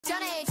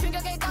Alright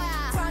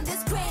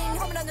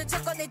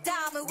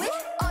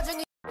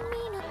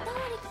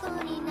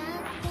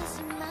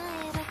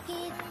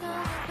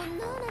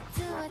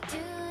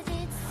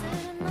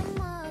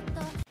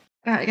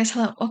guys,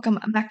 hello, welcome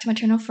back to my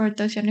channel. For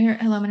those who are new here,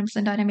 hello, my name is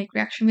Linda and I make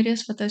reaction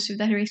videos. For those of you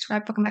that already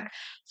subscribed, welcome back.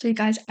 So you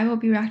guys, I will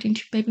be reacting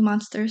to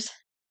BABYMONSTER's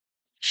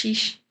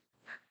Sheesh.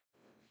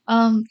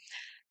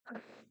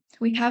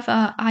 We have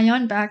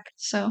Ion back,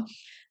 so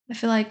I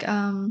feel like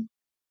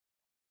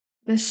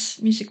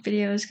this music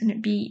video is gonna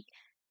be,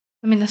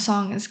 the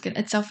song is good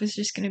itself is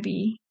just gonna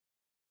be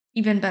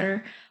even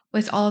better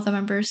with all of the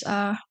members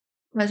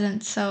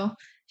present. So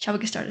shall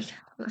we get started?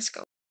 Let's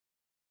go.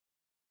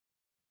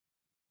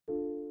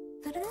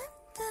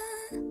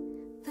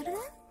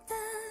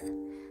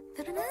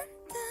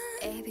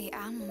 Baby,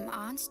 I'm a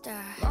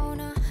monster.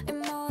 Mona and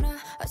Mona,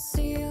 I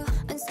see you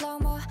in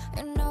slow-mo,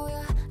 you know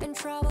you're in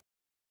trouble.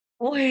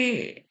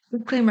 Wait,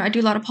 disclaimer, I do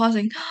a lot of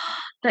pausing.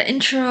 The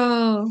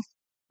intro,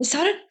 it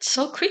sounded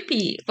so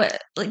creepy,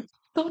 but like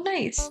so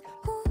nice.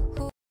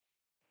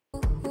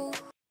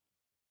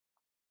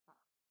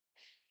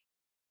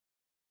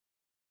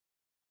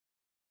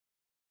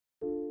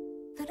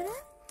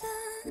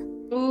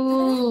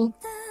 Ooh.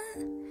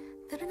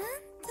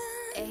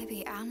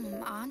 Baby, I'm a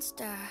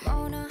monster.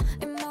 Mona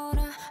and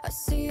Mona, I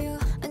see you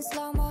in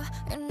slow-mo,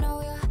 you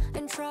know you're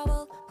in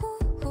trouble.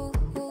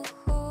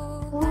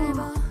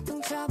 밟아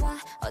둥쳐봐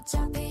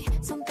어차피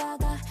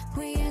손바닥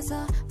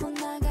위에서 못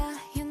나가.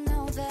 You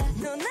know that.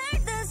 넌 날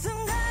뜬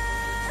순간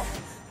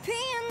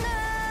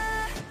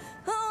피어나.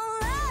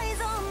 All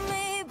eyes on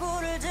me.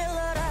 불을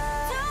질러라.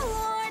 Do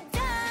or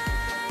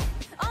die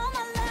all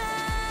my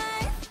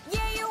life.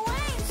 Yeah, you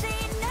ain't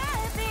seen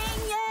nothing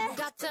yet.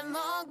 got them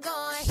all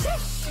going.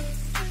 Sheesh,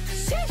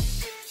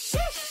 sheesh,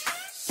 sheesh,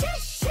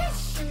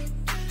 sheesh.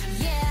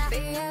 Yeah,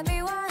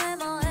 baby, what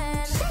am I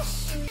in?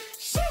 Sheesh,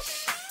 sheesh,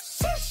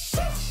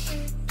 sheesh.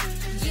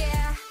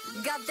 Yeah,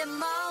 got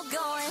them all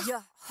going.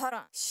 Yeah, hold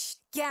on.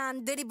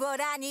 얀들이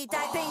보라니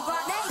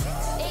달팽이과 내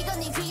이건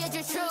네 귀에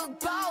줄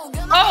축복.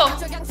 음악에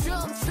저냥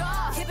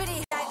춤춰.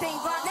 히브리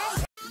달팽이과 내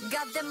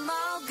got them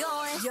all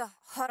going. Yeah,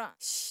 hold on.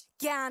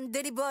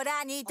 얀들이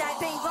보라니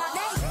달팽이과 내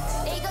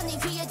이건 네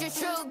귀에 줄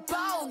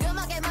축복.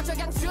 음악에 맞춰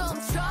그냥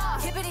춤춰.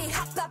 히브리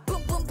핫밥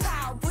뿜뿜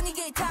파우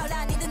분위기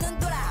타올라 니들 눈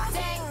돌아.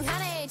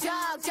 땡하네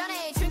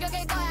적잖아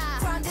충격일 거야.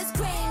 From the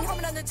screen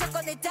홈런은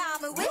쳤고 내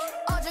다음은 위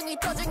어중이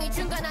to중이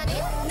중간 아니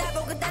날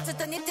보고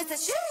다쳤던 입 뜻은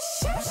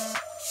쉬쉬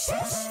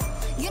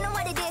You know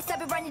what it is, I've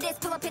been running this.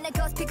 Pull up in a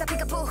ghost, pick up,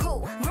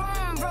 boo-hoo.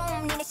 Vroom,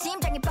 vroom, 니네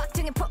심장이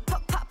박등에 pop,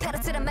 pop, pop. pedal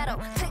to the metal,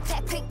 click,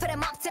 clack, click, put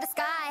 'em up to the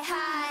sky,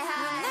 high,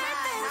 high,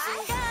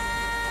 high.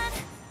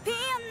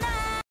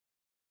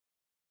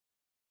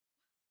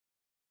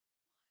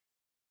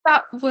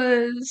 That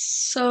was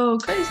so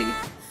crazy.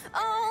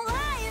 All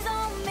eyes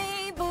on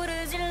me,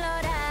 불을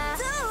질러라.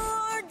 Do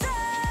or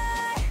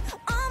die,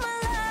 all my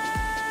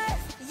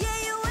life. Yeah,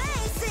 you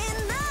ain't seen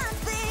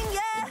nothing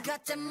yet.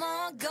 got them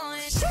all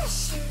going.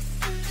 Sheesh,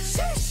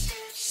 sheesh,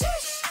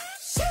 sheesh,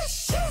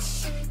 sheesh,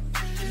 sheesh.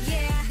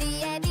 Yeah,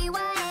 the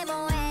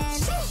BABYMON.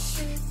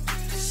 Sheesh,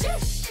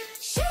 sheesh,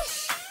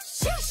 sheesh,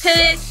 sheesh.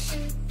 Hey.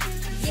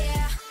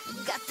 Yeah,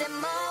 got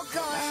them all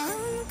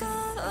going. 마음껏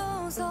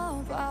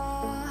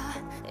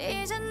웃어봐.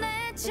 이제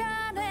내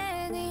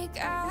차례니까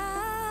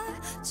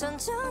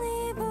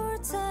천천히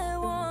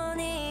불태워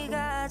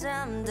네가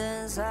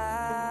잠든 사이.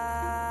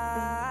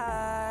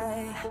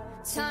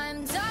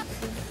 Time's up.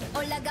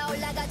 올라가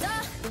올라가 더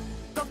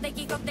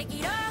꼭대기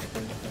꼭대기로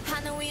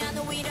하늘 위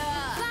하늘 위로.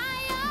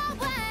 Fly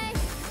away.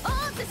 온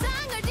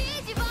세상을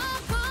뒤집어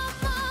보고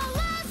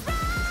let's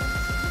ride.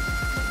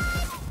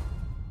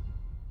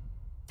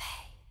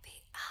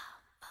 Baby,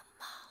 I'm a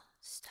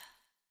monster.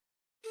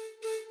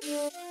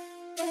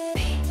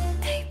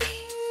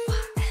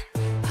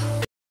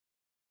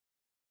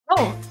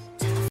 Oh.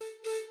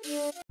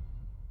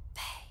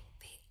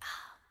 Baby,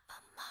 I'm a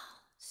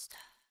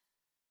monster.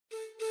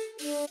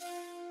 Tell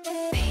a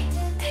friend,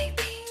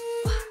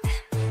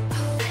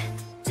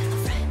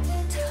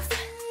 tell a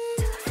friend,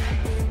 tell a friend.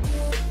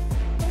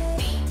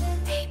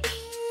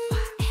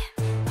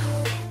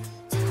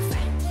 Tell a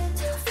friend,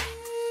 tell a friend,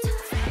 tell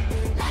a friend.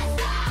 Let's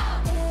go!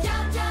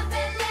 Jump, jump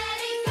and let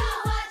it go.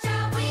 Watch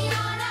out, we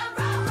on a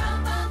roll, roll,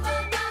 bum,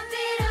 bum, bum,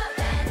 beat up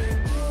then.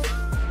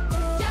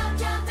 Jump,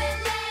 jump and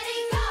let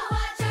it go.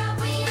 Watch out,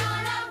 we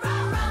on a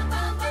roll, roll,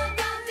 bum, bum,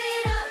 bum,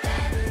 beat up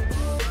then.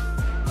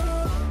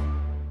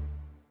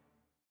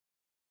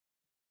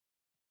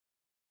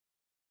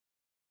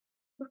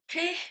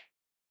 Okay.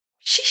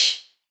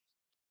 Sheesh.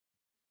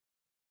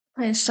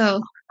 Okay,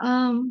 so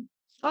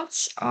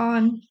thoughts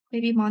on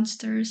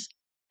BABYMONSTER's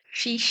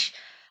Sheesh.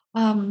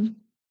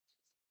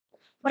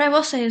 What I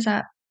will say is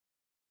that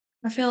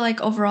I feel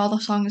like overall the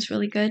song is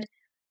really good.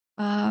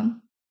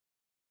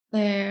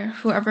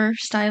 Whoever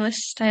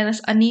stylist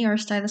Ani or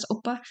stylist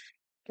Oppa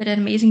did an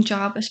amazing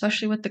job,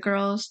 especially with the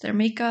girls, their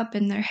makeup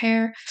and their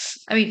hair.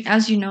 I mean,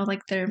 as you know,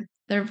 like their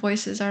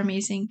voices are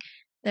amazing,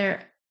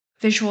 their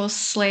visuals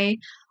slay.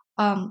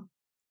 The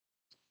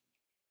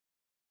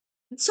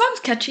song's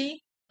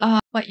catchy.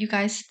 what you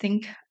guys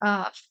think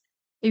of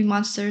Baby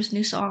Monster's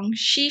new song,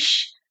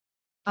 Sheesh.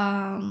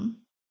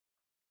 Um,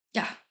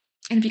 yeah.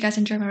 And if you guys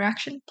enjoy my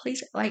reaction,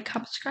 please like,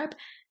 comment, subscribe.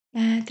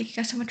 And thank you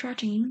guys so much for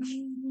watching.